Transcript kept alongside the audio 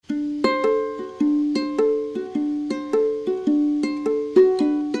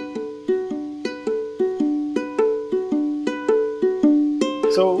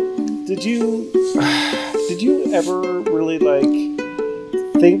Did you did you ever really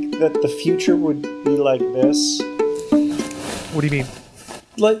think that the future would be like this? What do you mean?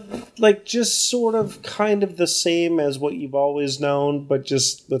 Like just sort of kind of the same as what you've always known, but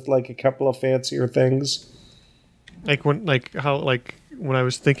just with like a couple of fancier things. When I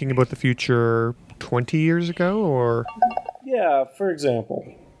was thinking about the future 20 years ago, or Yeah, for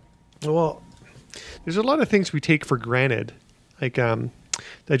example. well, there's a lot of things we take for granted,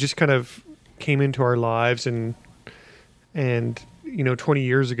 that just kind of came into our lives, and 20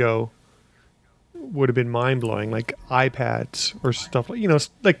 years ago would have been mind blowing, like iPads or stuff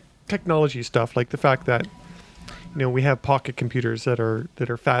like technology stuff, like the fact that we have pocket computers that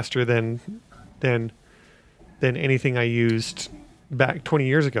are faster than anything I used back 20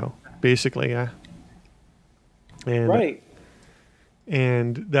 years ago, basically. Yeah. And, right.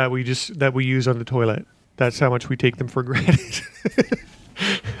 And that we use on the toilet. That's how much we take them for granted.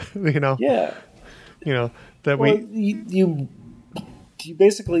 Yeah. You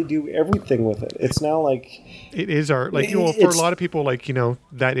basically do everything with it. It's now like it is for a lot of people,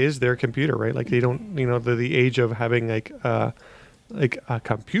 that is their computer, right? Like they don't, the age of having like a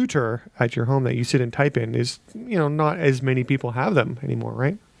computer at your home that you sit and type in is, not as many people have them anymore,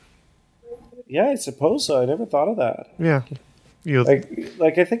 right? Yeah, I suppose so. I never thought of that. Yeah.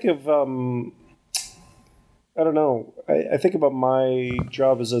 Like I think of I don't know. I think about my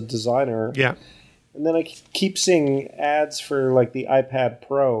job as a designer. Yeah. And then I keep seeing ads for like the iPad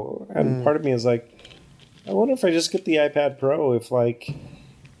Pro, and part of me is like, I wonder if I just get the iPad Pro, if like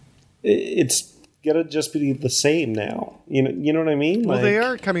it's gonna just be the same now. You know what I mean? Well, they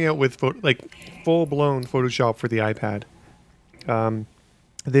are coming out with full blown Photoshop for the iPad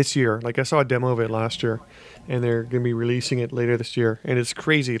this year. Like I saw a demo of it last year, and they're gonna be releasing it later this year, and it's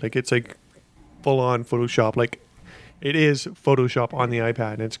crazy. Like it's like full on Photoshop. Like it is Photoshop on the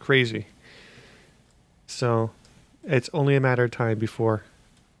iPad, and it's crazy. So it's only a matter of time before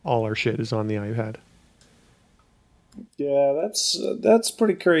all our shit is on the iPad. Yeah, that's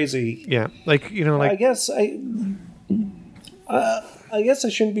pretty crazy. Yeah, I guess I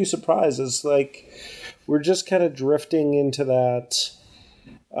shouldn't be surprised. It's like we're just kind of drifting into that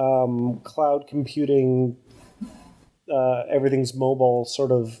cloud computing, everything's mobile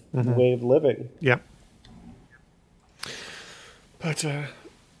sort of way of living. Yeah. But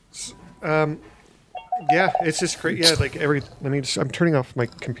yeah, it's just great. Yeah, I'm turning off my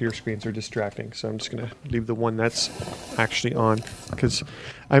computer screens; they're distracting. So I'm just gonna leave the one that's actually on because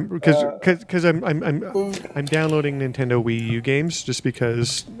I'm downloading Nintendo Wii U games just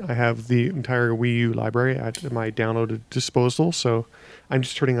because I have the entire Wii U library at my downloaded disposal. So I'm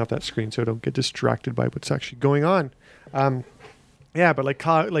just turning off that screen so I don't get distracted by what's actually going on. Yeah, but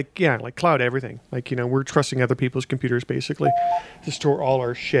cloud everything. We're trusting other people's computers basically to store all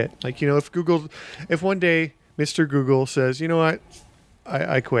our shit. If one day Mr. Google says, you know what,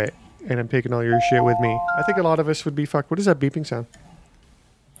 I quit and I'm taking all your shit with me, I think a lot of us would be fucked. What is that beeping sound?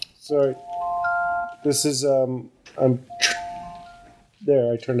 Sorry, this is I'm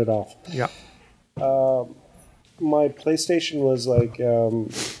there. I turned it off. Yeah. My PlayStation was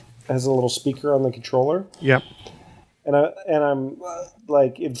has a little speaker on the controller. Yep. And I'm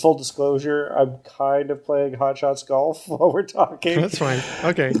in full disclosure, I'm kind of playing Hot Shots Golf while we're talking. That's fine.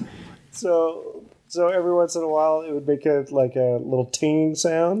 Okay. So every once in a while, it would make a little tinging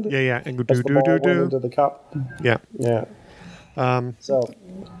sound. Yeah. And go as the ball went into the cup. Yeah. Yeah. So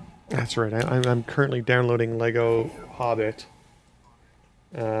that's right. I'm currently downloading Lego Hobbit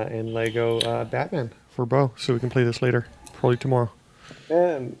and Lego Batman for Bo, so we can play this later, probably tomorrow.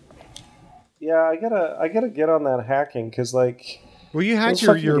 And yeah, I gotta get on that hacking because well, you hacked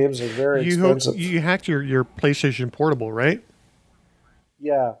your games are very expensive. You hacked your PlayStation Portable, right?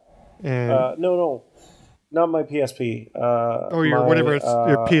 Yeah. And no, not my PSP.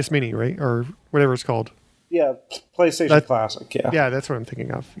 Your PS Mini, right, or whatever it's called. Yeah, PlayStation Classic. Yeah. Yeah, that's what I'm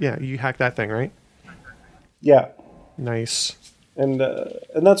thinking of. Yeah, you hacked that thing, right? Yeah. Nice. And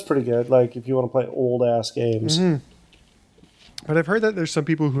that's pretty good. If you want to play old ass games. Mm-hmm. But I've heard that there's some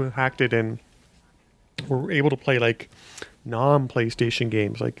people who hacked it and were able to play non-PlayStation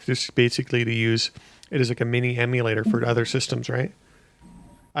games, just basically to use it as a mini emulator for other systems, right?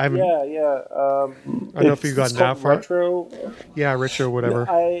 Yeah. I don't know if you've gotten that far. Retro. Yeah, retro, whatever.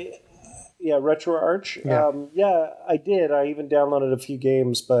 RetroArch. Yeah. I did. I even downloaded a few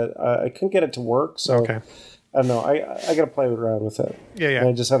games, but I couldn't get it to work. So okay. I don't know. I got to play around with it. Yeah. And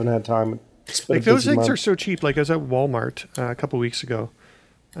I just haven't had time. Those things are so cheap. I was at Walmart a couple weeks ago,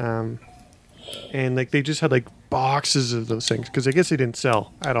 and they just had boxes of those things because I guess they didn't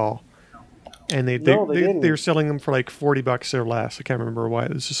sell at all. and No, they didn't. they're selling them for like $40 or less. I can't remember why.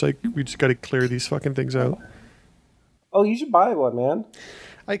 It's just like we just got to clear these fucking things out. Oh, you should buy one, man.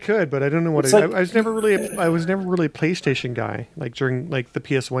 I could, but I don't know what It's I like- was never really a PlayStation guy like during like the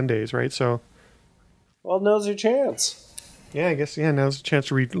PS1 days, right? So Well, now's your chance. yeah, I guess now's a chance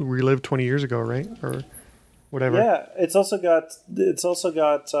to relive 20 years ago, right? Or whatever. Yeah, it's also got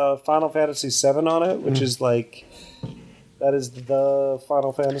Final Fantasy VII on it, which is like that is the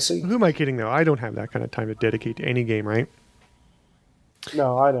Final Fantasy. Who am I kidding though? I don't have that kind of time to dedicate to any game, right?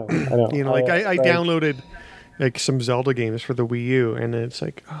 No, I know. You know, I downloaded like some Zelda games for the Wii U, and it's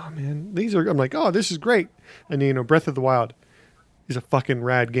like, oh man, I'm like, oh, this is great. And you know, Breath of the Wild is a fucking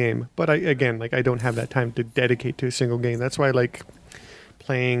rad game, but I don't have that time to dedicate to a single game. That's why I like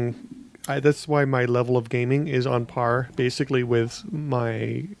playing. That's why my level of gaming is on par, basically, with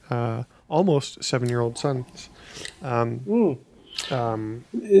my almost 7-year-old son's.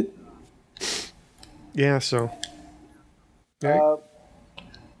 Yeah, so. Yeah.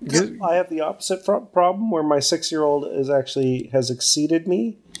 I have the opposite problem where my 6-year-old has exceeded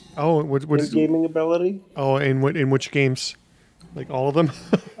me Oh, what in is gaming ability. Oh, in which games? Like all of them?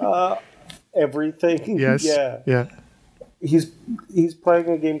 Everything. Yes. Yeah. He's playing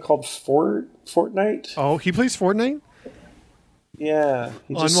a game called Fortnite. Oh, he plays Fortnite? Yeah,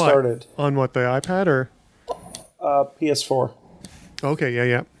 he On just what? started. On what, the iPad or? PS4. Okay,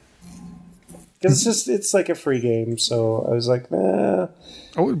 yeah. Because it's like a free game, so I was like, nah.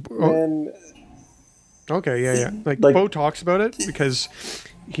 Oh, And okay, yeah. Like Bo talks about it because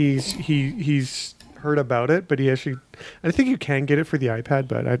he's heard about it, but I think you can get it for the iPad,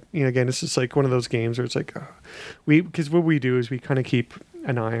 but again, it's just like one of those games where it's like, because what we do is we kind of keep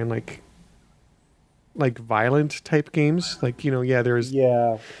an eye on like violent type games, like there's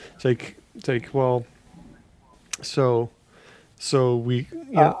it's like well, so we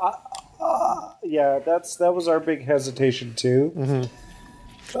that was our big hesitation too.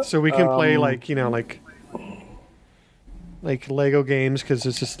 Mm-hmm. So we can play like Lego games because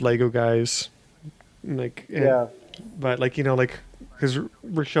it's just Lego guys. But because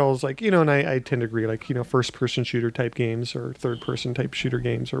Rochelle's like, and I tend to agree, like, first person shooter type games or third person type shooter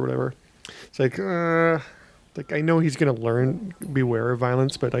games or whatever. It's like I know he's gonna learn, beware of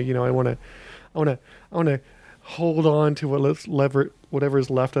violence, but I want to hold on to whatever is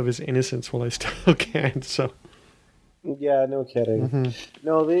left of his innocence while I still can. So yeah, no kidding. Mm-hmm.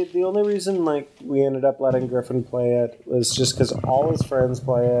 No, the only reason like we ended up letting Griffin play it was just because all his friends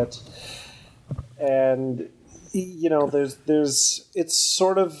play it. And there's it's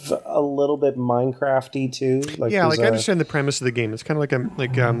sort of a little bit Minecraft-y too. Like I understand the premise of the game. It's kind of like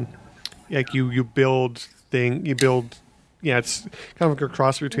you build it's kind of like a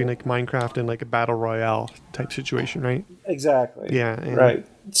cross between like Minecraft and like a battle royale type situation, right? Exactly. Yeah. Right.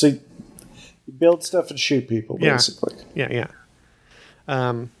 So you build stuff and shoot people, basically. Yeah.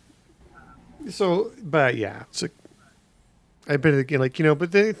 So, but yeah, it's like I bet again,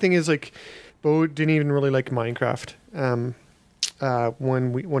 but the thing is, like, Bo didn't even really like Minecraft.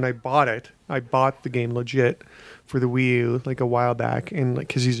 When I bought it, I bought the game legit for the Wii U like a while back, and like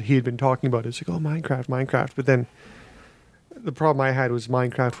because he had been talking about it, it's like, oh, Minecraft. But then the problem I had was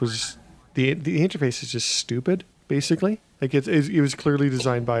Minecraft was the interface is just stupid, basically. Like it was clearly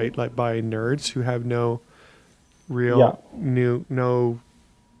designed by nerds who have no real no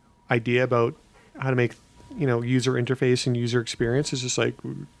idea about how to make user interface and user experience. It's just like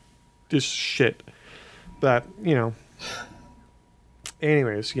this shit. But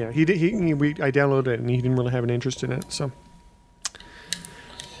anyways, yeah, I downloaded it and he didn't really have an interest in it. So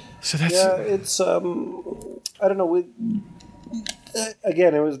that's it's I don't know.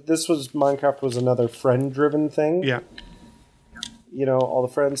 Again, Minecraft was another friend driven thing. Yeah. All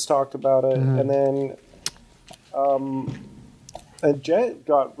the friends talked about it, and then and Jet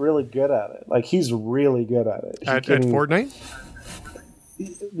got really good at it. Like, he's really good at it. At Fortnite?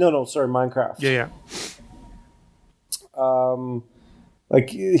 No, sorry, Minecraft. Yeah. Like,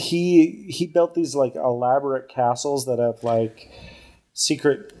 he built these, like, elaborate castles that have, like,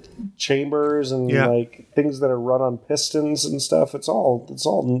 secret chambers and, like, things that are run on pistons and stuff. It's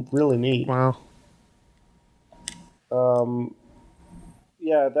all really neat. Wow.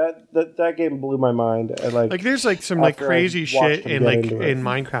 Yeah, that game blew my mind. Like there's like some like crazy shit in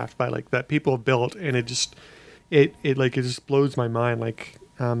Minecraft by like that people built, and it just blows my mind. Like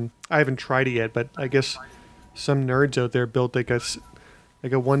I haven't tried it yet, but I guess some nerds out there built like a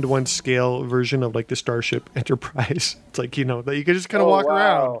 1-to-1 scale version of like the Starship Enterprise. It's like that you can just kind of walk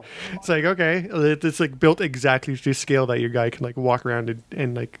around. It's like, okay, it's like built exactly to scale that your guy can like walk around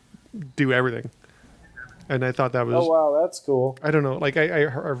and like do everything. And I thought that was. Oh wow, that's cool. I don't know. Like I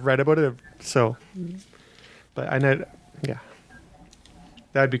read about it, so. But I know, yeah,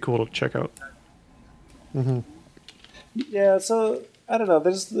 that'd be cool to check out. Mm-hmm. Yeah, so I don't know.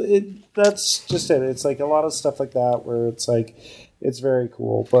 That's just it. It's like a lot of stuff like that where it's like it's very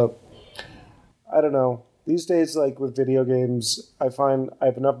cool, but I don't know. These days, like with video games, I find I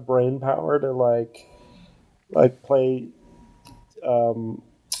have enough brain power to like play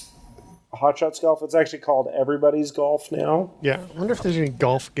Hot Shots Golf. It's actually called Everybody's Golf now. Yeah, I wonder if there's any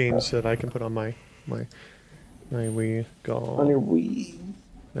golf games that I can put on my Wii Golf. On your Wii.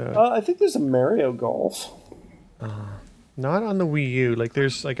 I think there's a Mario Golf. Not on the Wii U. Like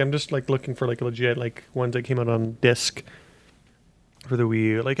there's like I'm just like looking for like legit like ones that came out on disc for the Wii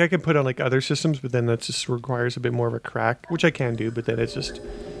U. Like I can put on like other systems, but then that just requires a bit more of a crack, which I can do. But then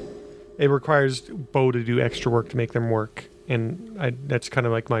it requires Bo to do extra work to make them work, and that's kind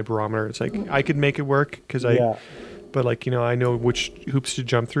of like my barometer. It's like I could make it work because but like I know which hoops to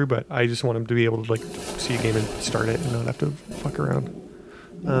jump through, but I just want him to be able to like see a game and start it and not have to fuck around.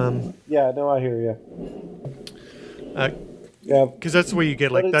 Yeah, no, I hear you. Yeah, because that's the way you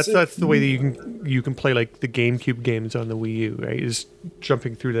get like that's the way that you can play like the GameCube games on the Wii U, right? Is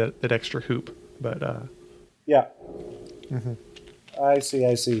jumping through that extra hoop, but yeah. Mm-hmm. I see.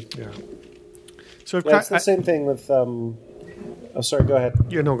 Yeah. So it's the same thing with. Oh, sorry. Go ahead.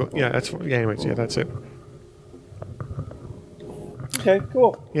 Yeah. No. Yeah. That's. Yeah. Anyways. Yeah. That's it. Okay.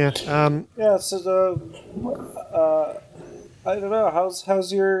 Cool. Yeah. Yeah. So I don't know.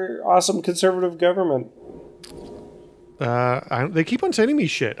 How's your awesome conservative government? They keep on sending me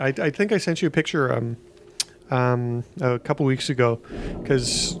shit. I think I sent you a picture a couple weeks ago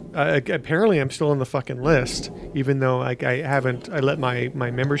because apparently I'm still on the fucking list, even though like I let my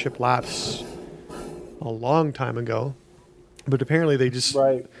membership lapse a long time ago. But apparently they just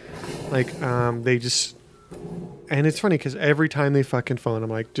they just, and it's funny because every time they fucking phone, I'm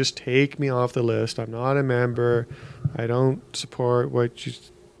like, just take me off the list. I'm not a member. I don't support what you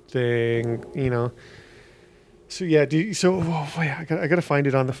think. So yeah, I gotta find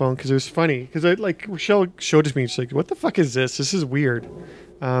it on the phone because it was funny because Rochelle showed it to me. She's like, "What the fuck is this? This is weird."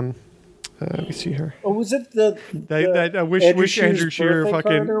 Let me see here. Oh, was it the I wish Andrew Scheer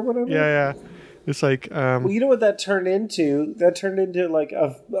fucking or whatever? Yeah. It's like well, you know what that turned into? That turned into like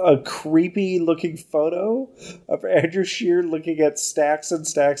a creepy looking photo of Andrew Scheer looking at stacks and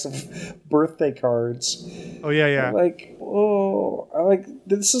stacks of birthday cards. Oh yeah. I'm like,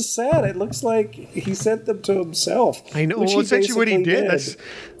 this is sad. It looks like he sent them to himself. I know. Well, essentially what he did. That's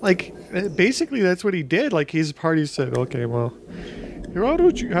like basically that's what he did. Like his party said, okay, well,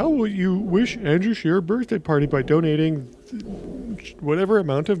 how will you wish Andrew Scheer a birthday party by donating whatever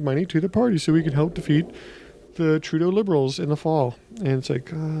amount of money to the party so we can help defeat the Trudeau Liberals in the fall? And it's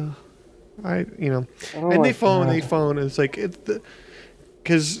like, and they phone, and it's like,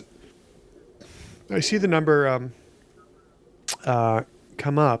 because I see the number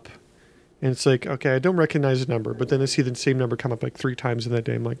come up, and it's like, okay, I don't recognize the number, but then I see the same number come up like 3 times in that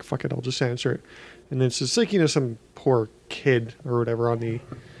day. I'm like, fuck it, I'll just answer it. And then it's just like, some poor kid or whatever on the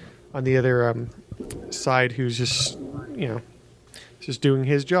other side who's just, just doing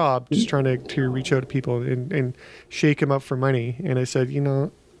his job, just trying to reach out to people and shake him up for money. And I said,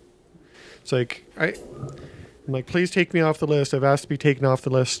 it's like, I'm like, please take me off the list. I've asked to be taken off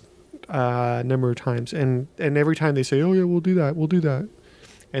the list a number of times. And every time they say, oh yeah, we'll do that.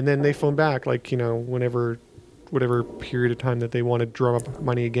 And then they phone back like, whatever period of time that they want to drum up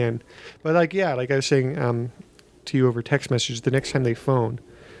money again. But like I was saying to you over text message, the next time they phone,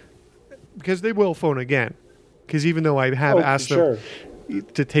 because they will phone again. Because even though I have asked them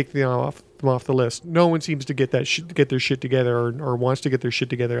to take them off the list, no one seems to get their shit together or wants to get their shit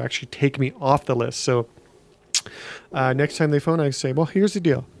together, actually take me off the list. So next time they phone, I say, well, here's the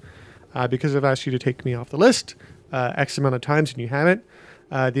deal. Because I've asked you to take me off the list X amount of times and you haven't,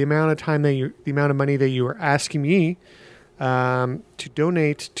 the amount of money that you are asking me to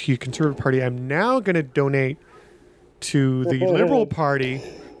donate to your Conservative Party, I'm now going to donate to the Liberal Party,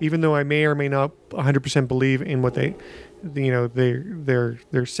 even though I may or may not 100% believe in what they're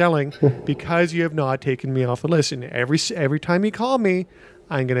selling, because you have not taken me off the list. And every time you call me,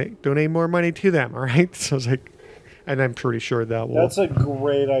 I'm going to donate more money to them. All right. So it's like, and I'm pretty sure that will. That's a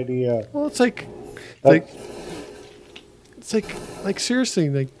great idea. Well, it's like seriously,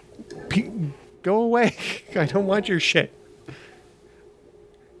 like, go away. I don't want your shit.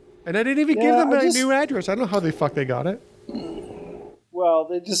 And I didn't even give them my new address. I don't know how the fuck they got it. Well,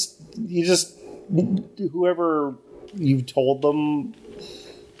 whoever you've told them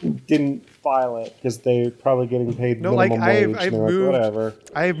didn't file it because they're probably getting paid No, like minimum wage. I've and they're moved. like, whatever.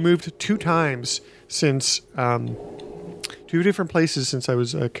 I have moved 2 times since 2 different places since I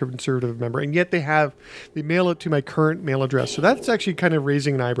was a conservative member, and yet they mail it to my current mail address. So that's actually kind of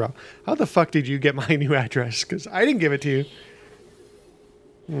raising an eyebrow. How the fuck did you get my new address? Because I didn't give it to you.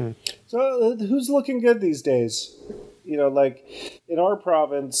 So who's looking good these days? You know, like in our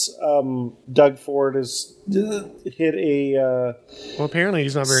province, Doug Ford has hit a Well, apparently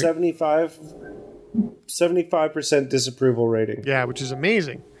he's not very. 75% disapproval rating. Yeah, which is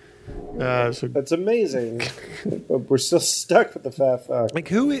amazing. So That's amazing. But we're still stuck with the fat fuck. like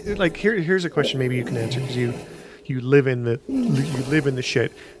who? Like here's a question maybe you can answer because you live in the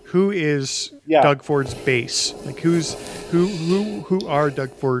shit. Who is Doug Ford's base? Like who are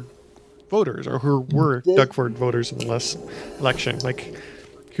Doug Ford voters or who were Doug Ford voters in the last election? Like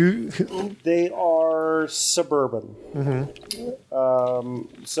who? They are suburban.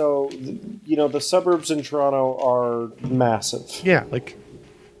 So you know the suburbs in Toronto are massive. Yeah, like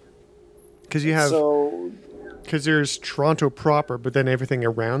because you have So because there's Toronto proper, but then everything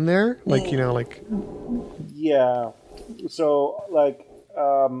around there, like you know, like yeah. So like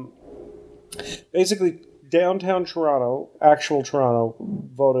basically downtown Toronto, actual Toronto,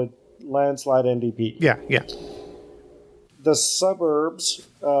 voted landslide NDP. yeah. The suburbs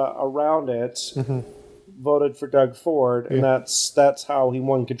around it voted for Doug Ford, and that's how he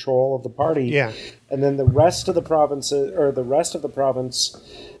won control of the party. Yeah. And then the rest of the province,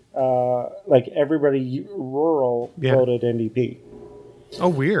 like everybody rural voted NDP. Oh,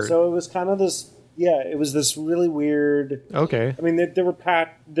 weird. So it was kind of this. Yeah, it was this really weird. Okay. I mean, there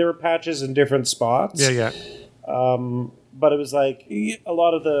were patches in different spots. Yeah. But it was like a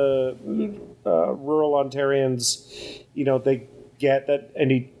lot of the rural Ontarians, you know, they get that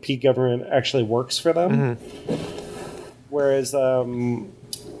NDP government actually works for them. Whereas, you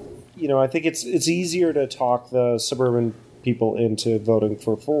know, I think it's easier to talk the suburban people into voting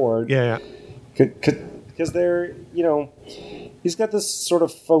for Ford. Yeah. Because they're, you know, he's got this sort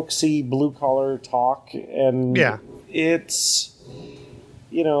of folksy blue collar talk, and it's,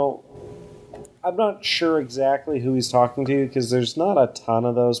 you know, I'm not sure exactly who he's talking to because there's not a ton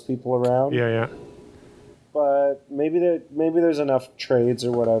of those people around. Yeah. But maybe there's enough trades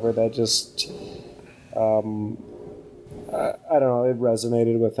or whatever that just, I don't know, it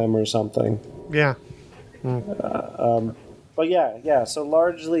resonated with him or something. Yeah. But yeah. So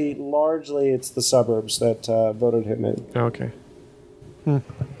largely it's the suburbs that voted him in. Okay. Well,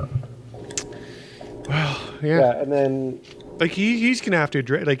 Yeah, and then like he's gonna have to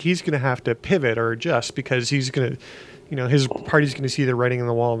he's gonna have to pivot or adjust because he's gonna, you know, his party's gonna see the writing on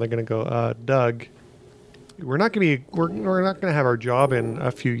the wall and they're gonna go, Doug, we're not gonna have our job in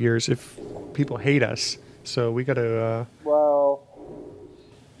a few years if people hate us. So we gotta. Well,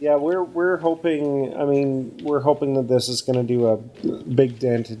 yeah, we're hoping. I mean, we're hoping that this is going to do a big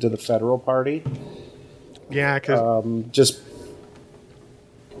dent into the federal party. Yeah, because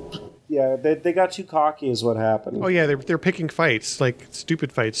they got too cocky, is what happened. oh yeah, they're picking fights, like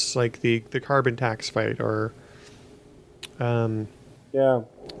stupid fights, like the carbon tax fight or. Yeah.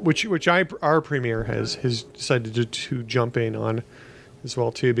 Which our premier has decided to jump in on as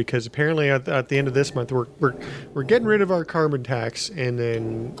well too, because apparently at the end of this month we're getting rid of our carbon tax, and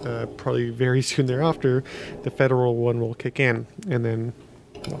then probably very soon thereafter the federal one will kick in, and then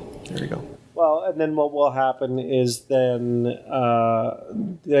there you go. Well, and then what will happen is then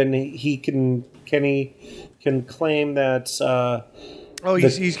Kenny can claim that.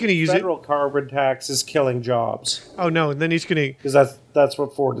 He's going to use federal carbon tax is killing jobs. Oh no, and then he's going to because that's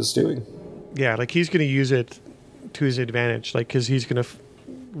what Ford is doing. Yeah, like he's going to use it to his advantage, like because he's going to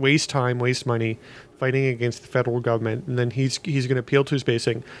waste time, waste money fighting against the federal government, and then he's going to appeal to his base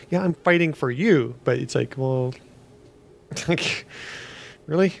saying, "Yeah, I'm fighting for you," but it's like, well, like,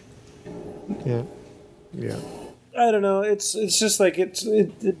 really, yeah. I don't know. It's just like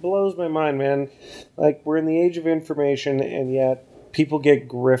it blows my mind, man. Like we're in the age of information, and yet people get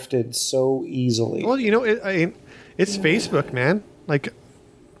grifted so easily. Well, you know, it's Facebook, man. Like,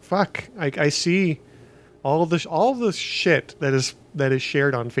 fuck. I see all the shit that is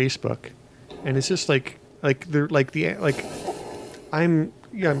shared on Facebook, and it's just like I'm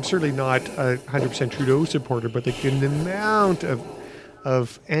certainly not 100% Trudeau supporter, but the amount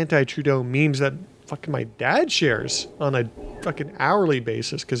of anti-Trudeau memes that fucking my dad shares on a fucking hourly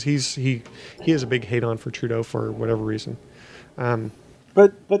basis because he has a big hate on for Trudeau for whatever reason.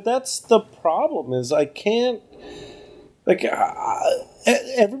 But that's the problem is I can't like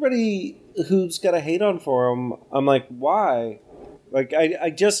everybody who's got a hate on for him. I'm like, why? Like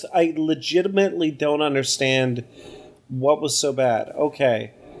I legitimately don't understand what was so bad.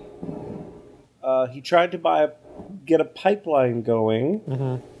 Okay, He tried to get a pipeline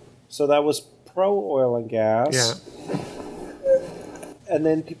going. So that was pro oil and gas. Yeah. And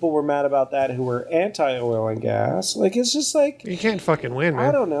then people were mad about that who were anti oil and gas. Like, it's just like, You can't fucking win, man.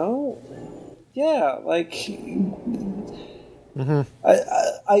 I don't know. Yeah, like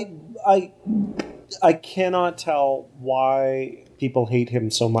I cannot tell why people hate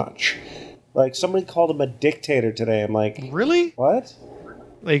him so much. Like, somebody called him a dictator today. I'm like, Really? what?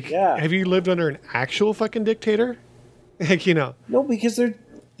 Like, Yeah. have you lived under an actual fucking dictator? Like, No, because they're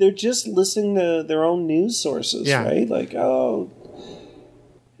just listening to their own news sources, Yeah. right? Like, oh,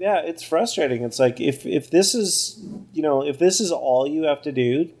 yeah, it's frustrating. It's like if this is if this is all you have to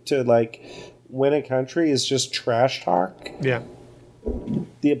do to like win a country is just trash talk yeah.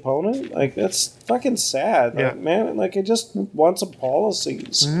 the opponent, like that's fucking sad. Yeah. Like, man, like I just want some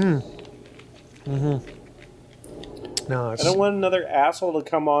policies. No, I don't want another asshole to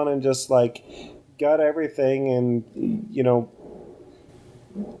come on and just like gut everything and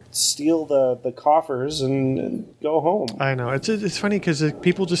steal the coffers and go home. I know. It's funny because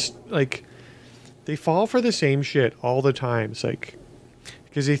people just like they fall for the same shit all the time. It's like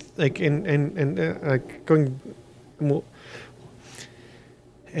because they like like going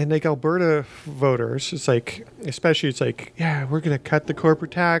and like Alberta voters, it's like especially it's like yeah we're gonna cut the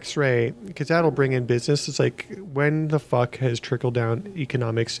corporate tax rate because that'll bring in business. It's like when the fuck has trickle down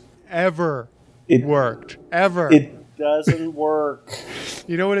economics ever worked ever? It doesn't work.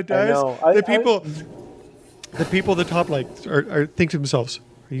 You know what it does? I know. The people at the top like are think to themselves,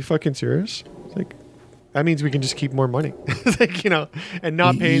 "Are you fucking serious?" It's like that means we can just keep more money, like and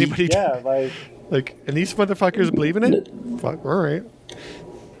not pay anybody. Yeah, like, and these motherfuckers believe in it. Fuck, all right.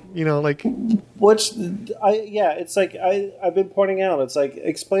 Like it's like I've been pointing out. It's like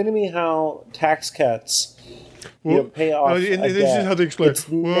explain to me how tax cuts pay off. This is how they explain. It's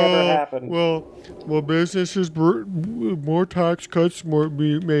never happened. Well, businesses more tax cuts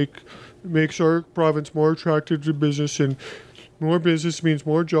makes our province more attractive to business, and more business means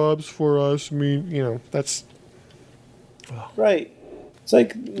more jobs for us. That's right. It's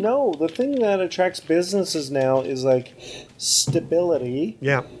like no. The thing that attracts businesses now is like stability.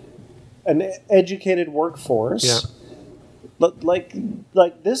 Yeah. An educated workforce. Yeah. But like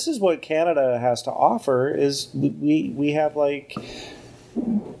this is what Canada has to offer is we have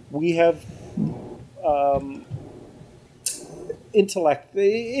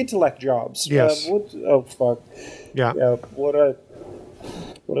intellect jobs. Yes. Oh fuck. Yeah. Yeah. What a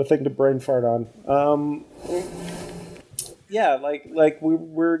thing to brain fart on. Yeah, like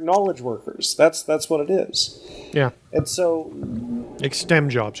we're knowledge workers. That's what it is. Yeah. And so like STEM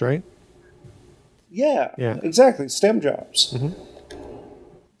jobs, right? Yeah. Yeah. Exactly. STEM jobs. Mm-hmm.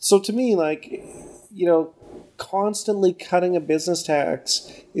 So to me, like, constantly cutting a business tax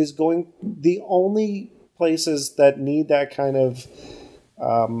is the only places that need that kind of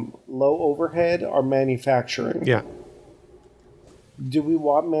low overhead are manufacturing. Yeah. Do we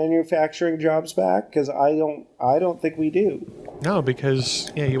want manufacturing jobs back? Because I don't think we do. No,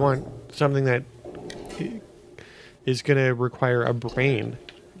 because you want something that is going to require a brain,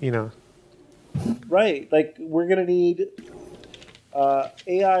 Right. Like we're gonna need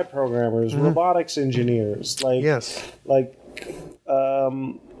AI programmers, robotics engineers, yes, like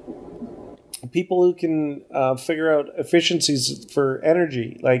people who can figure out efficiencies for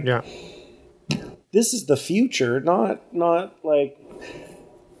energy. Like this is the future, not like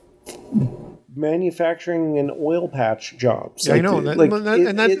manufacturing and oil patch jobs. Yeah, I know.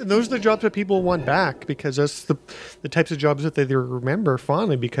 Those are the jobs that people want back because that's the types of jobs that they remember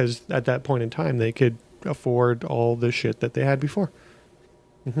fondly because at that point in time they could afford all the shit that they had before.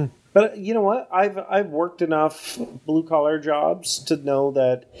 Mm-hmm. But you know what? I've worked enough blue collar jobs to know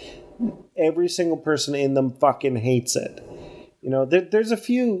that every single person in them fucking hates it. There's a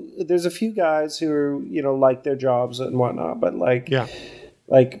few guys who like their jobs and whatnot, but like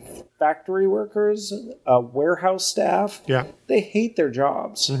factory workers, warehouse staff, they hate their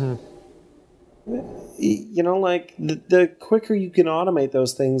jobs. Mm-hmm. Like the quicker you can automate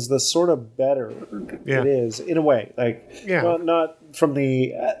those things, the sort of better it is in a way. Like, not from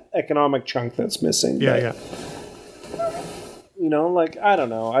the economic chunk that's missing. Yeah. Like I don't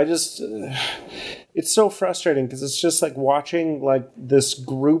know. I just it's so frustrating because it's just like watching like this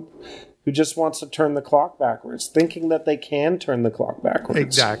group who just wants to turn the clock backwards, thinking that they can turn the clock backwards.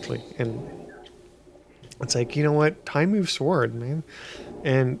 Exactly. And it's like, you know what? Time moves forward, man.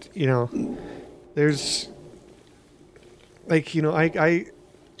 And, there's like, there's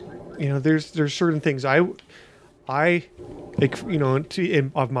certain things I like,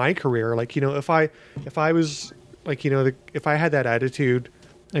 of my career, like, if I was like, if I had that attitude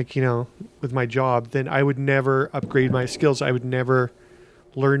like, with my job, then I would never upgrade my skills. I would never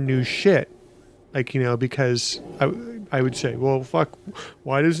learn new shit. Like, because I would say, well, fuck,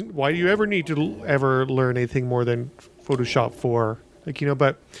 why do you ever need to ever learn anything more than Photoshop 4? Like,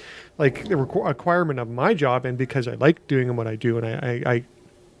 but like the requirement of my job, and because I like doing what I do, and I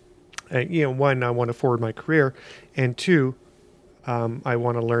one, I want to forward my career, and two, I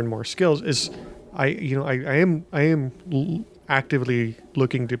want to learn more skills. Is I am actively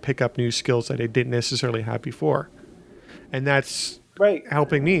looking to pick up new skills that I didn't necessarily have before, and that's Right.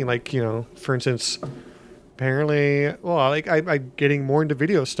 helping me. Like, for instance, apparently, I'm getting more into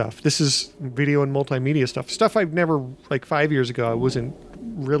video stuff. This is video and multimedia stuff I've never, like 5 years ago, I wasn't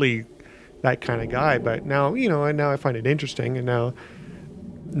really that kind of guy, but now, and now I find it interesting, and now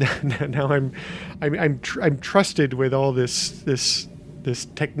I'm trusted with all this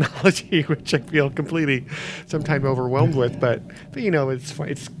technology, which I feel completely sometimes overwhelmed with, but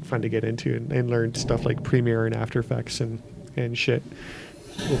it's fun to get into and learn stuff like Premiere and After Effects and shit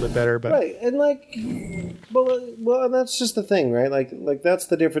a little bit better. But right, and like, well, and that's just the thing, right? Like that's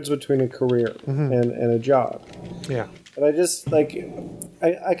the difference between a career and a job. Yeah. And I just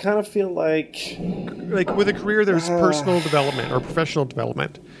I kind of feel like with a career, there's personal development or professional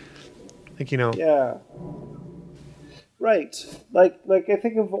development. Like, yeah. Right. Like I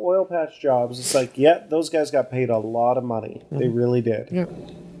think of oil patch jobs, it's like, yeah, those guys got paid a lot of money. They really did. Yeah.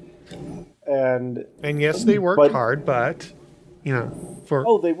 And yes, they worked hard, but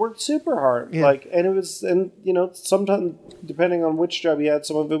they worked super hard. Yeah. And sometimes depending on which job you had,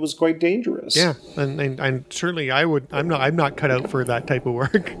 some of it was quite dangerous. Yeah, and certainly I'm not cut out for that type of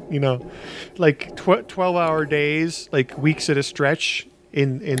work. Like 12-hour days, like weeks at a stretch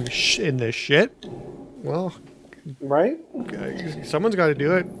in the shit. Well, right. Someone's got to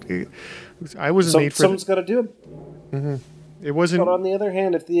do it. I wasn't made for. Someone's got to do it. Mm-hmm. It wasn't. But on the other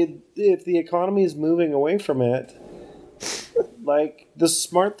hand, if the economy is moving away from it, like the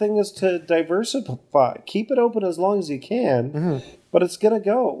smart thing is to diversify, keep it open as long as you can, but it's gonna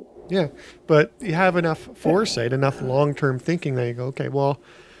go. Yeah, but you have enough foresight, enough long-term thinking that you go, okay, well,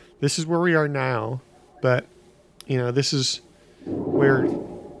 this is where we are now, but this is where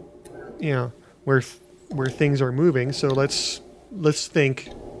where things are moving. So let's think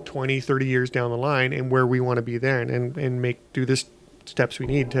 20, 30 years down the line and where we want to be there, and do the steps we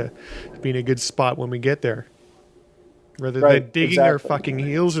need to be in a good spot when we get there. Rather than digging our fucking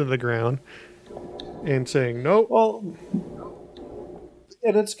heels into the ground and saying, nope. Well,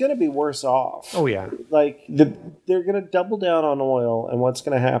 and it's going to be worse off. Oh, yeah. Like, they're going to double down on oil, and what's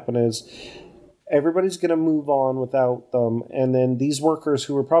going to happen is everybody's going to move on without them, and then these workers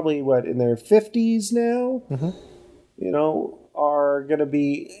who are probably, in their 50s now, are going to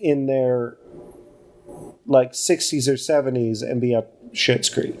be in their, 60s or 70s and be up Schitt's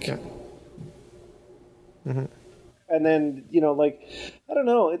Creek. Yeah. Mm-hmm. And then, I don't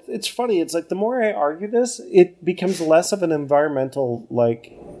know. It's funny. It's like the more I argue this, it becomes less of an environmental,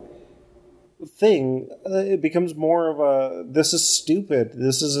 thing. It becomes more of a, this is stupid.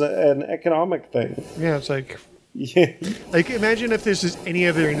 This is an economic thing. Yeah, it's like... Yeah. Like, imagine if this is any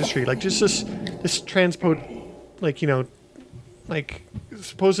other industry. Like, just this transport...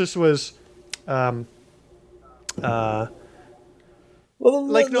 suppose this was... Well,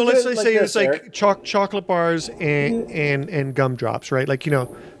 let's say this, it's like chocolate bars and gumdrops, right? It's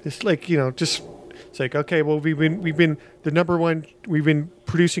just it's like, okay, well, we've been the number one. We've been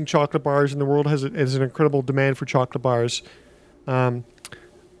producing chocolate bars, and the world has an incredible demand for chocolate bars. But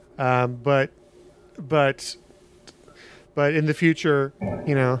in the future,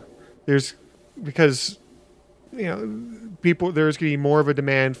 there's because people there's going to be more of a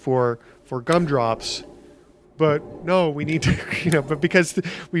demand for gumdrops. But no, we need to, but because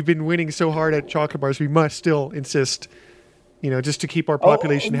we've been winning so hard at chocolate bars, we must still insist, just to keep our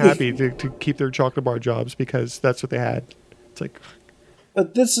population happy, to keep their chocolate bar jobs, because that's what they had. It's like,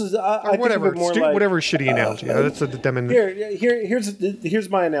 this is I whatever, think of it more whatever shitty analogy. That's the demon. Here's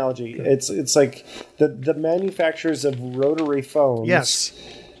my analogy. Okay. It's like the manufacturers of rotary phones. Yes,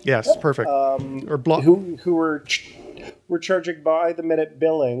 perfect. Or who were charging by the minute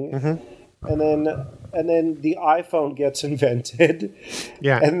billing. Mm-hmm. And then the iPhone gets invented,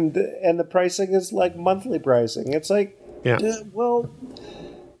 and the pricing is like monthly pricing. It's like, and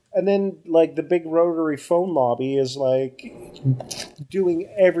then the big rotary phone lobby is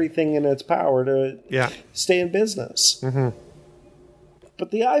doing everything in its power to stay in business. Mm-hmm. But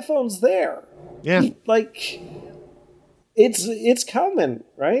the iPhone's there, it's coming,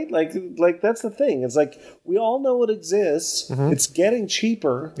 right? Like that's the thing. It's like we all know it exists. Mm-hmm. It's getting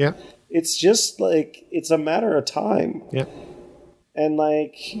cheaper. Yeah. It's just it's a matter of time. Yeah. And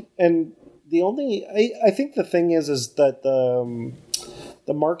I think the thing is that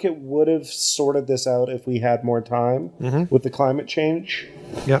the market would have sorted this out if we had more time with the climate change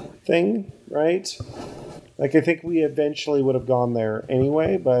thing, right? Like, I think we eventually would have gone there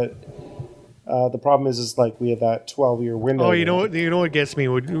anyway, but the problem is like we have that 12-year window. Oh, you know what gets me?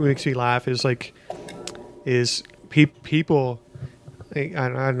 What makes me laugh is people. I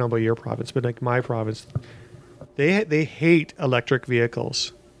don't know about your province, but like my province, they hate electric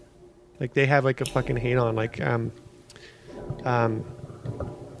vehicles. Like they have like a fucking hate on because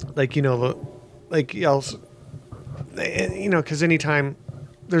anytime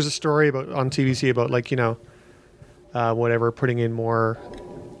there's a story on TVC about putting in more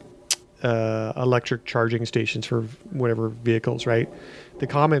electric charging stations for whatever vehicles, right? The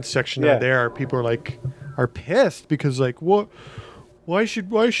comments section out there, people are pissed because what? Why is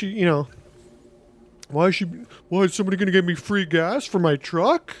somebody going to give me free gas for my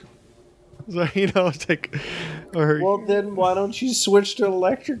truck? So, it's like, well, then why don't you switch to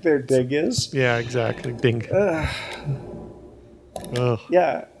electric there, Dingus? Yeah, exactly. Ding.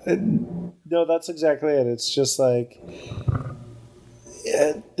 Yeah. No, that's exactly it. It's just like,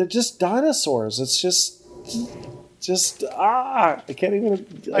 they're just dinosaurs. It's just I can't even.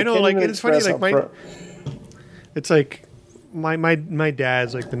 I know, like, it's funny, like, it's like, my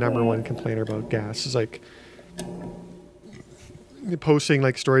dad's like the number one complainer about gas. Is like posting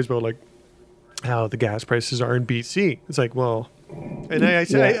like stories about like how the gas prices are in BC. It's like, well, and I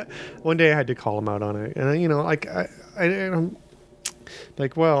said one day I had to call him out on it, and I'm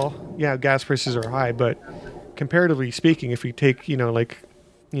like, well, yeah, gas prices are high, but comparatively speaking, if we take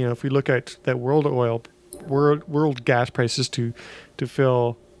if we look at that world gas prices to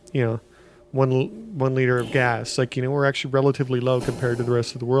fill one liter of gas, we're actually relatively low compared to the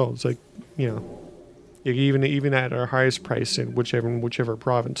rest of the world. It's like, even at our highest price in whichever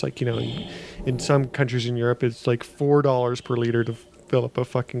province, in some countries in Europe, it's like $4 per liter to fill up a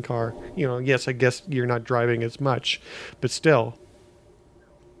fucking car. Yes, I guess you're not driving as much, but still.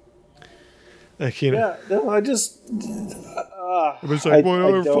 Yeah, no, I just. It was like,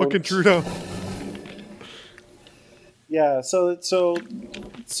 fucking Trudeau. Yeah, so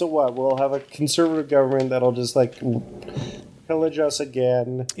what? We'll have a conservative government that'll just pillage us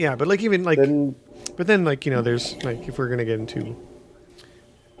again. Yeah, but then there's if we're gonna get into,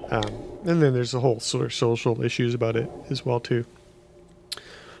 and then there's the whole sort of social issues about it as well too.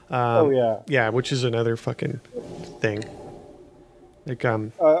 Yeah, which is another fucking thing.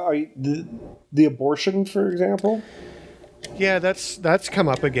 Are you, the abortion, for example? Yeah, that's come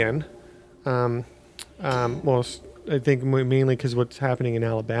up again. Well, I think mainly because what's happening in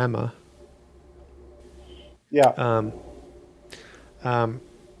Alabama. Yeah.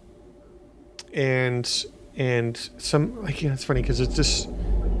 And some it's funny because it's just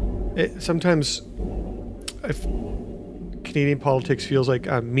sometimes if Canadian politics feels like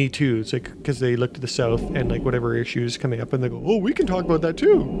Me Too. It's like because they look to the South and whatever issues coming up and they go, oh, we can talk about that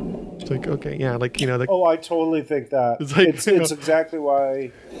too. It's like, okay, yeah, oh, I totally think that it's exactly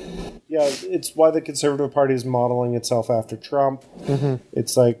why. Yeah, it's why the Conservative Party is modeling itself after Trump. Mm-hmm.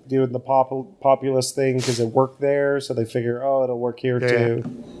 It's like doing the populist thing because it worked there, so they figure, oh, it'll work here too.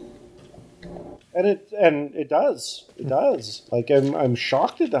 And it does. It does. I'm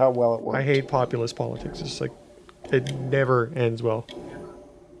shocked at how well it works. I hate populist politics. It's like it never ends well.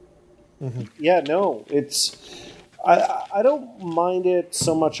 Mm-hmm. Yeah, no, it's. I don't mind it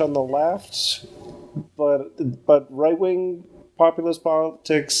so much on the left, but right wing populist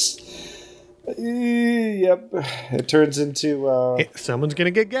politics. Yep, it turns into. Someone's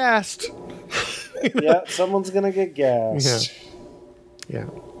gonna get gassed. Yeah, someone's gonna get gassed. Yeah.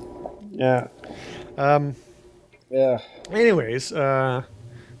 Yeah. Yeah. Anyways, anything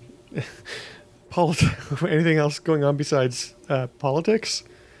else going on besides politics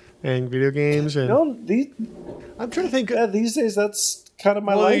and video games? And no, I'm trying to think. Yeah, these days that's kind of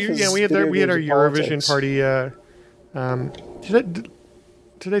my life. Yeah, we had our Eurovision party.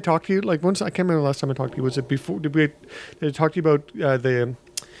 Did I talk to you? Once, I can't remember the last time I talked to you. Was it before? Did I talk to you about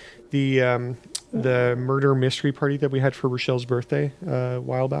the murder mystery party that we had for Rochelle's birthday a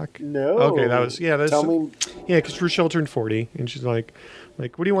while back? No. Okay, that was Tell me. Yeah, because Rochelle turned 40, and she's like,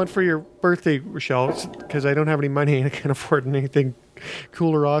 what do you want for your birthday, Rochelle? Because I don't have any money and I can't afford anything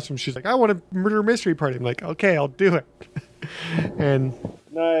cool or awesome. She's like, I want a murder mystery party. I'm like, okay, I'll do it. And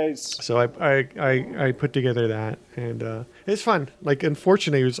nice. So I put together that, and it's fun.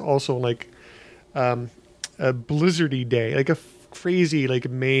 Unfortunately, it was also a blizzardy day, a crazy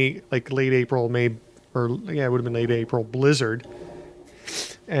May, late April, May, or it would have been late April blizzard.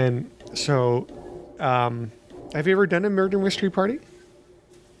 And so Have you ever done a murder mystery party?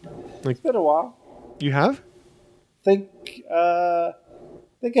 It's been a while. You have? Think I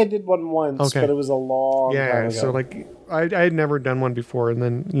did one once, Okay. but it was a long time Yeah. ago. So like, I had never done one before, and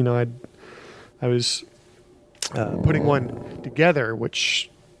then I was putting one together,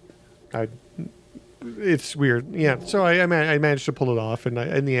 which it's weird. Yeah. So I managed to pull it off, and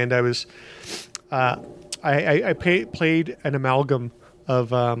in the end, I was played an amalgam of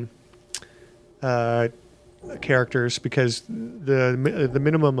characters, because the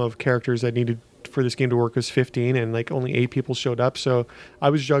minimum of characters I needed for this game to work was 15, and like only 8 people showed up. So I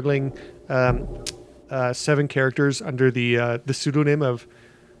was juggling 7 characters under the pseudonym of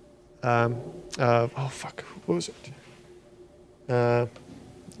oh fuck, what was it? Give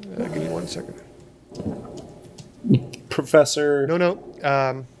me 1 second. Professor.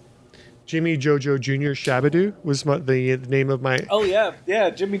 No. Jimmy Jojo Jr. Shabadoo was the name of my. Oh yeah,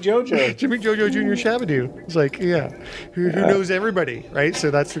 Jimmy Jojo. Jimmy Jojo Jr. Shabadoo. It's like, who knows everybody, right? So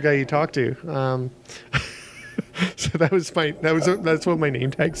that's the guy you talk to. So that's what my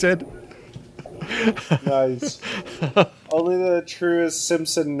name tag said. Nice. Only the truest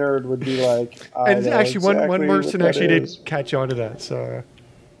Simpson nerd would be like. And actually, one person actually did is. catch on to that. So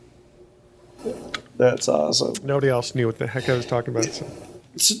That's awesome. nobody else knew what the heck I was talking about.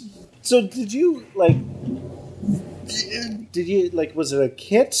 So did you like? Was it a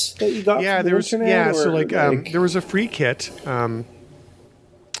kit that you got? Yeah, from the there was. internet, Yeah, or, so there was a free kit,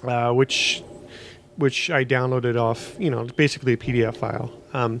 which I downloaded off. Basically a PDF file.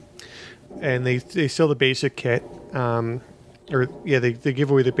 And they sell the basic kit. They give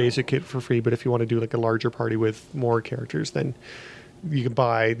away the basic kit for free. But if you want to do like a larger party with more characters, then you can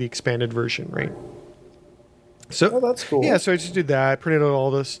buy the expanded version, right? So that's cool. Yeah, so I just did that, printed out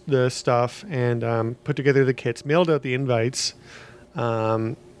all the stuff, and put together the kits, mailed out the invites.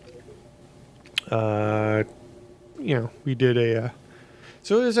 We did a.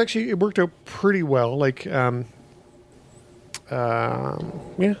 So it worked out pretty well. Like, So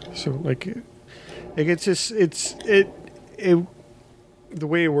like, the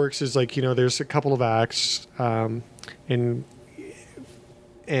way it works is like, there's a couple of acts, and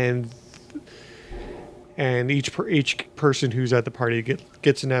each person who's at the party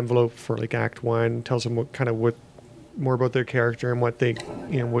gets an envelope for like Act 1, tells them what more about their character and what they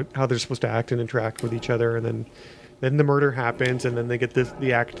how they're supposed to act and interact with each other, and then the murder happens, and then they get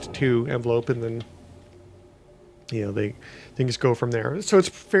the Act 2 envelope, and then things go from there. So it's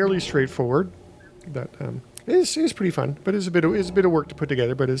fairly straightforward. That it's pretty fun, but it's a bit of work to put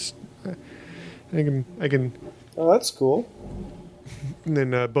together. But I can. Oh, that's cool. And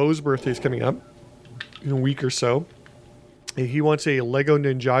then Bo's birthday is coming up in a week or so. He wants a Lego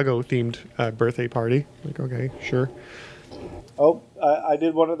Ninjago themed birthday party. Like, okay, sure. Oh, I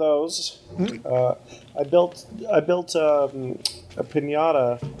did one of those. I built a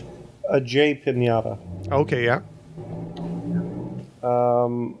pinata, a J pinata. Okay, yeah.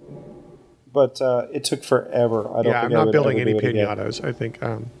 But it took forever. I don't. I'm not building any pinatas. I think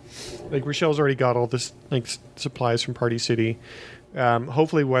like Rochelle's already got all this like supplies from Party City.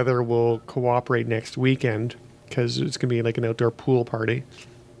 Hopefully, weather will cooperate next weekend, because it's gonna be like an outdoor pool party.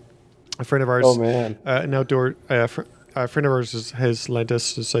 A friend of ours, an outdoor a friend of ours has lent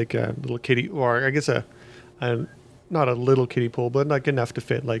us just like a little kiddie, or I guess a not a little kiddie pool, but like enough to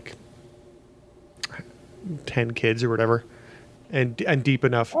fit like 10 kids or whatever, and deep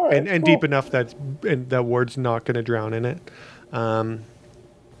enough, right, and cool. deep enough that Ward's not going to drown in it.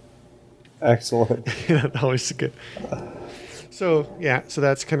 Excellent. Always good. So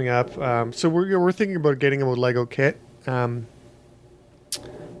that's coming up. So we're thinking about getting a Lego kit. But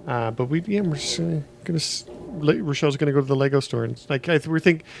we're just gonna. Rochelle's gonna go to the Lego store, and like we're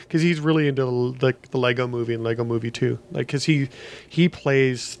thinking, because he's really into like the Lego Movie and Lego Movie 2. Like, because he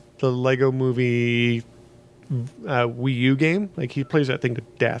plays the Lego Movie Wii U game. Like, he plays that thing to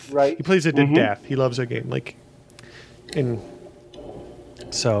death. Right. He plays it to death. He loves that game. Like, and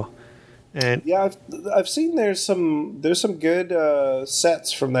so. And yeah, I've seen there's some good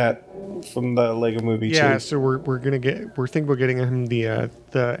sets from the Lego Movie. Yeah, too. so we're thinking about getting him the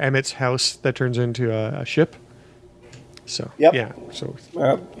Emmett's house that turns into a ship. So Yep. yeah, so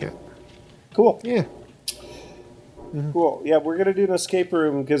Yeah. Cool. Yeah. Cool. Yeah, we're gonna do an escape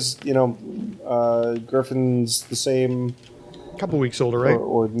room because Griffin's the same, A couple weeks older, right?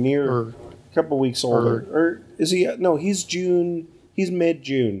 or near, Or- a couple weeks older, or is he? No, he's June. He's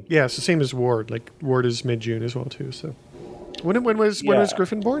mid-June. Yeah, it's the same as Ward. Like, Ward is mid-June as well too. So when was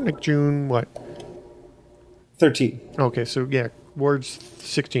Griffin born? Like June what? 13. Okay, so yeah, Ward's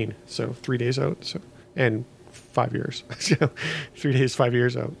 16, so 3 days out. So, and 5 years. So 3 days, 5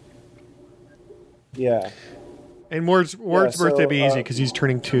 years out. Yeah. And Ward's birthday be easy uh, because he's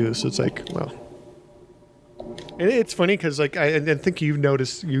turning 2, so it's like, well. And it's funny because like I think you've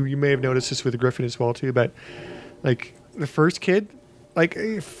noticed you may have noticed this with Griffin as well too, but like the first kids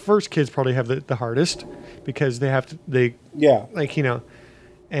probably have the hardest because they yeah. like and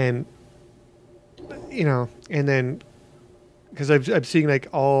and then because I'm seeing like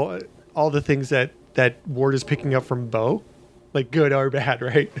all the things that Ward is picking up from Bo, like good or bad,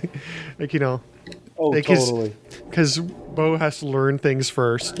 right? like Oh, like totally. because Bo has to learn things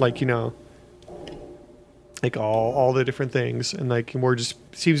first, like like all the different things, and like Ward just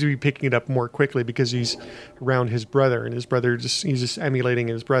seems to be picking it up more quickly because he's around his brother, and his brother he's just emulating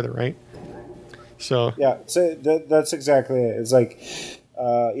his brother, right? So Yeah, so that's exactly it. It's like,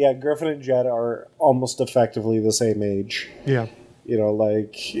 yeah, Griffin and Jed are almost effectively the same age. yeah,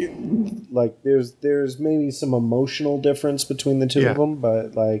 Like there's maybe some emotional difference between the two Yeah. of them,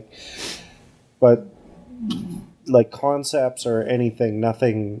 but concepts or anything,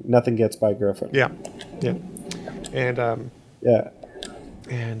 nothing gets by Griffin. yeah, and Yeah.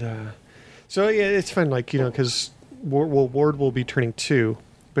 so yeah, it's fun, like because Ward will be turning 2.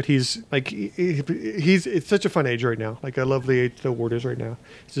 But he's like he's it's such a fun age right now. Like I love the age that Ward is right now.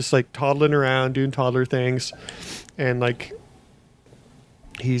 He's just like toddling around, doing toddler things, and like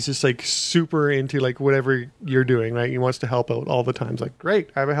he's just like super into like whatever you're doing. Right? He wants to help out all the time. It's like great,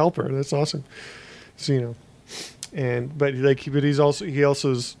 I have a helper. That's awesome. So but he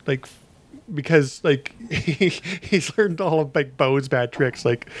also is like because like he's learned all of like Bo's bad tricks.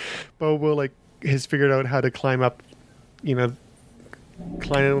 Like Bo will like has figured out how to climb up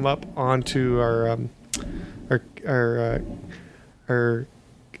onto our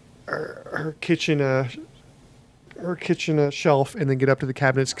kitchen shelf and then get up to the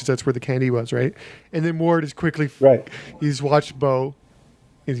cabinets because that's where the candy was, right? And then Ward is quickly Right. he's watched Bo,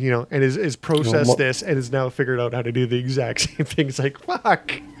 and is processed this and has now figured out how to do the exact same thing. It's like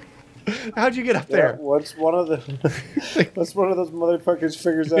fuck. How'd you get up Yeah, there? once one of those motherfuckers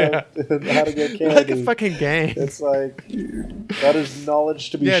figures out how to get Like candy, a fucking gang. it's like that is knowledge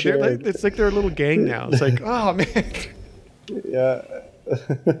to be shared. it's like they're a little gang now. It's like, oh man. Yeah.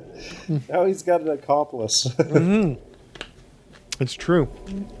 Now he's got an accomplice. It's true.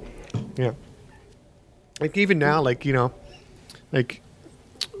 Yeah. Like even now, like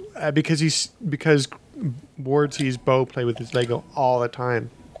because Ward sees Bo play with his Lego all the time.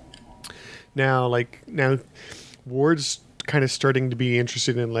 Now Ward's kind of starting to be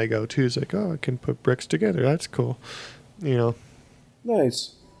interested in Lego too. He's like, oh, I can put bricks together. That's cool.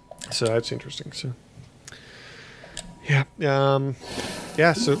 Nice. So that's interesting. So yeah.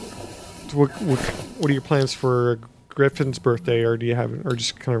 Yeah. So what are your plans for Griffin's birthday, or do you have, or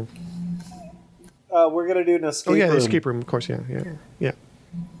just kind of? We're gonna do an escape room. The escape room, of course. Yeah.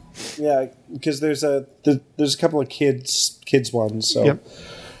 Yeah, because there's a couple of kids ones, so Yep.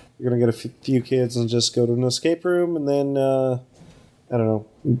 we're gonna get a few kids and just go to an escape room, and then I don't know.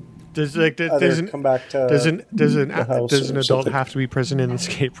 Does Come back to does an house or adult something. have to be present in the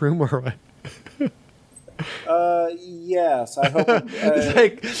escape room, or what? Yes, I hope.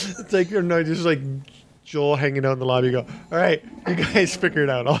 It's like you're not just like Joel hanging out in the lobby. You go, all right, you guys figure it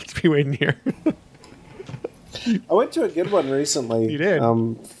out. I'll just be waiting here. I went to a good one recently. You did?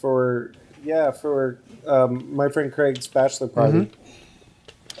 For my friend Craig's bachelor party.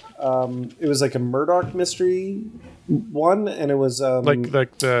 It was like a Murdoch mystery one, and it was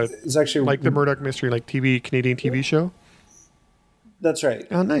it's actually like the Murdoch Mystery, like Canadian TV show. That's right.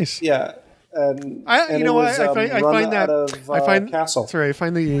 Oh, nice. Yeah. And I it was, find run that out of, I find Castle. Sorry, I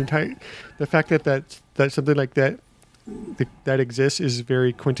find the fact that something like that exists is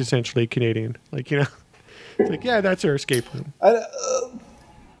very quintessentially Canadian. Like it's like, yeah, that's our escape room.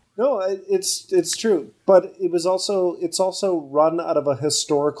 No, it's true, but it's also run out of a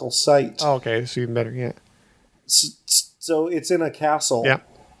historical site. Oh, okay, it's even better. Yeah. So it's in a castle. Yeah.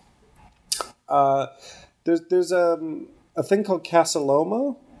 There's a thing called Casa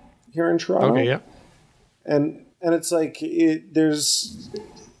Loma here in Toronto. Okay. Yeah. And it's like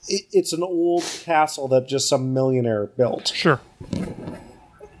it's an old castle that just some millionaire built. Sure.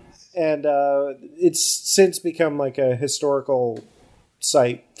 And it's since become like a historical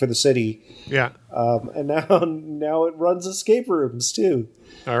site for the city. Yeah. And now it runs escape rooms too.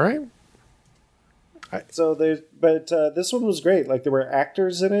 All right. So this one was great. Like there were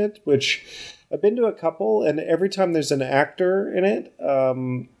actors in it, which I've been to a couple, and every time there's an actor in it,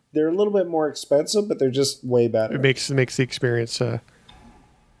 they're a little bit more expensive, but they're just way better. It makes the experience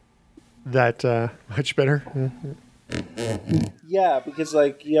that much better. Yeah, because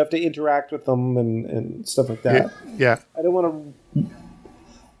like you have to interact with them and stuff like that. Yeah. I don't want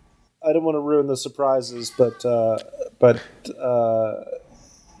I don't want to ruin the surprises, but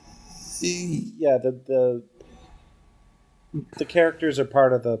yeah, the characters are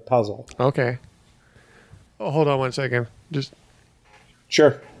part of the puzzle. Okay. Oh, hold on one second. Just,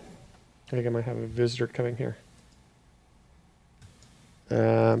 Sure. I think I might have a visitor coming here.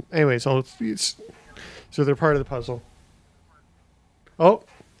 Anyway, so so they're part of the puzzle. Oh,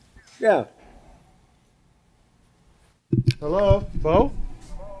 Yeah. hello, Bo.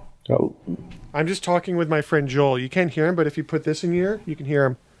 Oh. I'm just talking with my friend Joel. You can't hear him, but if you put this in your ear, you can hear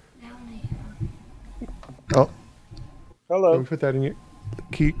him. Oh, let Hello. me put that in your.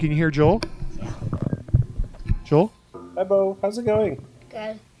 Can you hear Joel? Joel, Hi, Bo. How's it going?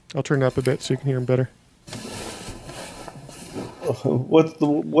 Good. I'll turn it up a bit so you can hear him better. What's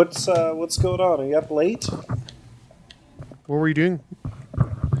going on? Are you up late? What were you doing?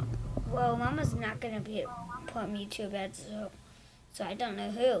 Well, Mama's not gonna put me to bed, so I don't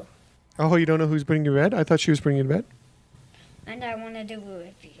know who. Oh, you don't know who's putting you to bed? I thought she was putting you to bed. And I want to do it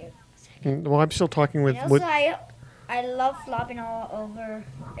with you. Well, I'm still talking with. And also, I love flopping all over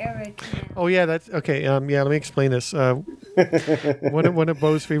Eric. Oh yeah, that's okay. Yeah, let me explain this. One of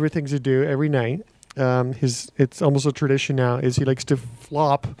Bo's favorite things to do every night, it's almost a tradition now, is he likes to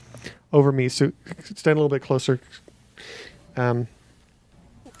flop over me. So stand a little bit closer. So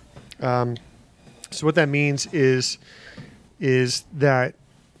what that means is that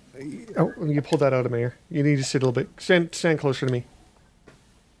you pull that out of my ear. You need to sit a little bit. Stand closer to me.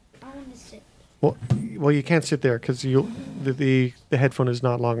 I want to sit. Well, you can't sit there because the headphone is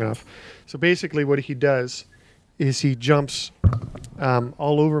not long enough. So basically, what he does is he jumps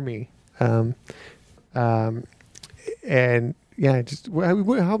all over me, and yeah, just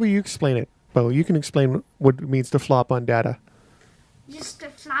how will you explain it, Bo? You can explain what it means to flop on data. Just to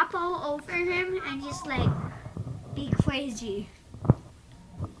flop all over him and just like be crazy.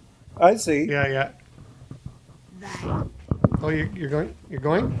 I see. Yeah. Bye. Oh, you're going. You're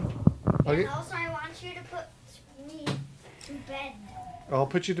going. Okay. And also, I want you to put me to bed. I'll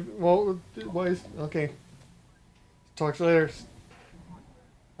put you to. Well, okay. Talk to you later.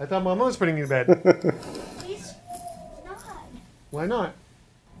 I thought Mama was putting you to bed. She's not. Why not?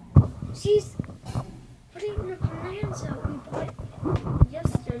 She's putting the plans that we put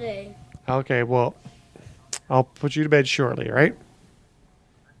yesterday. Okay, well, I'll put you to bed shortly, all right?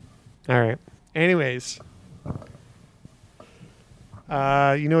 All right. Anyways,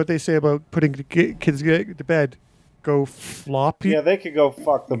 you know what they say about putting kids to bed? Go floppy? Yeah, they could go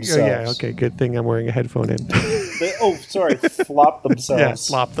fuck Oh, themselves. yeah, okay, good thing I'm wearing a headphone in. Sorry, flop themselves. Yeah,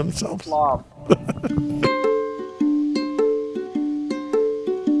 flop themselves. Flop.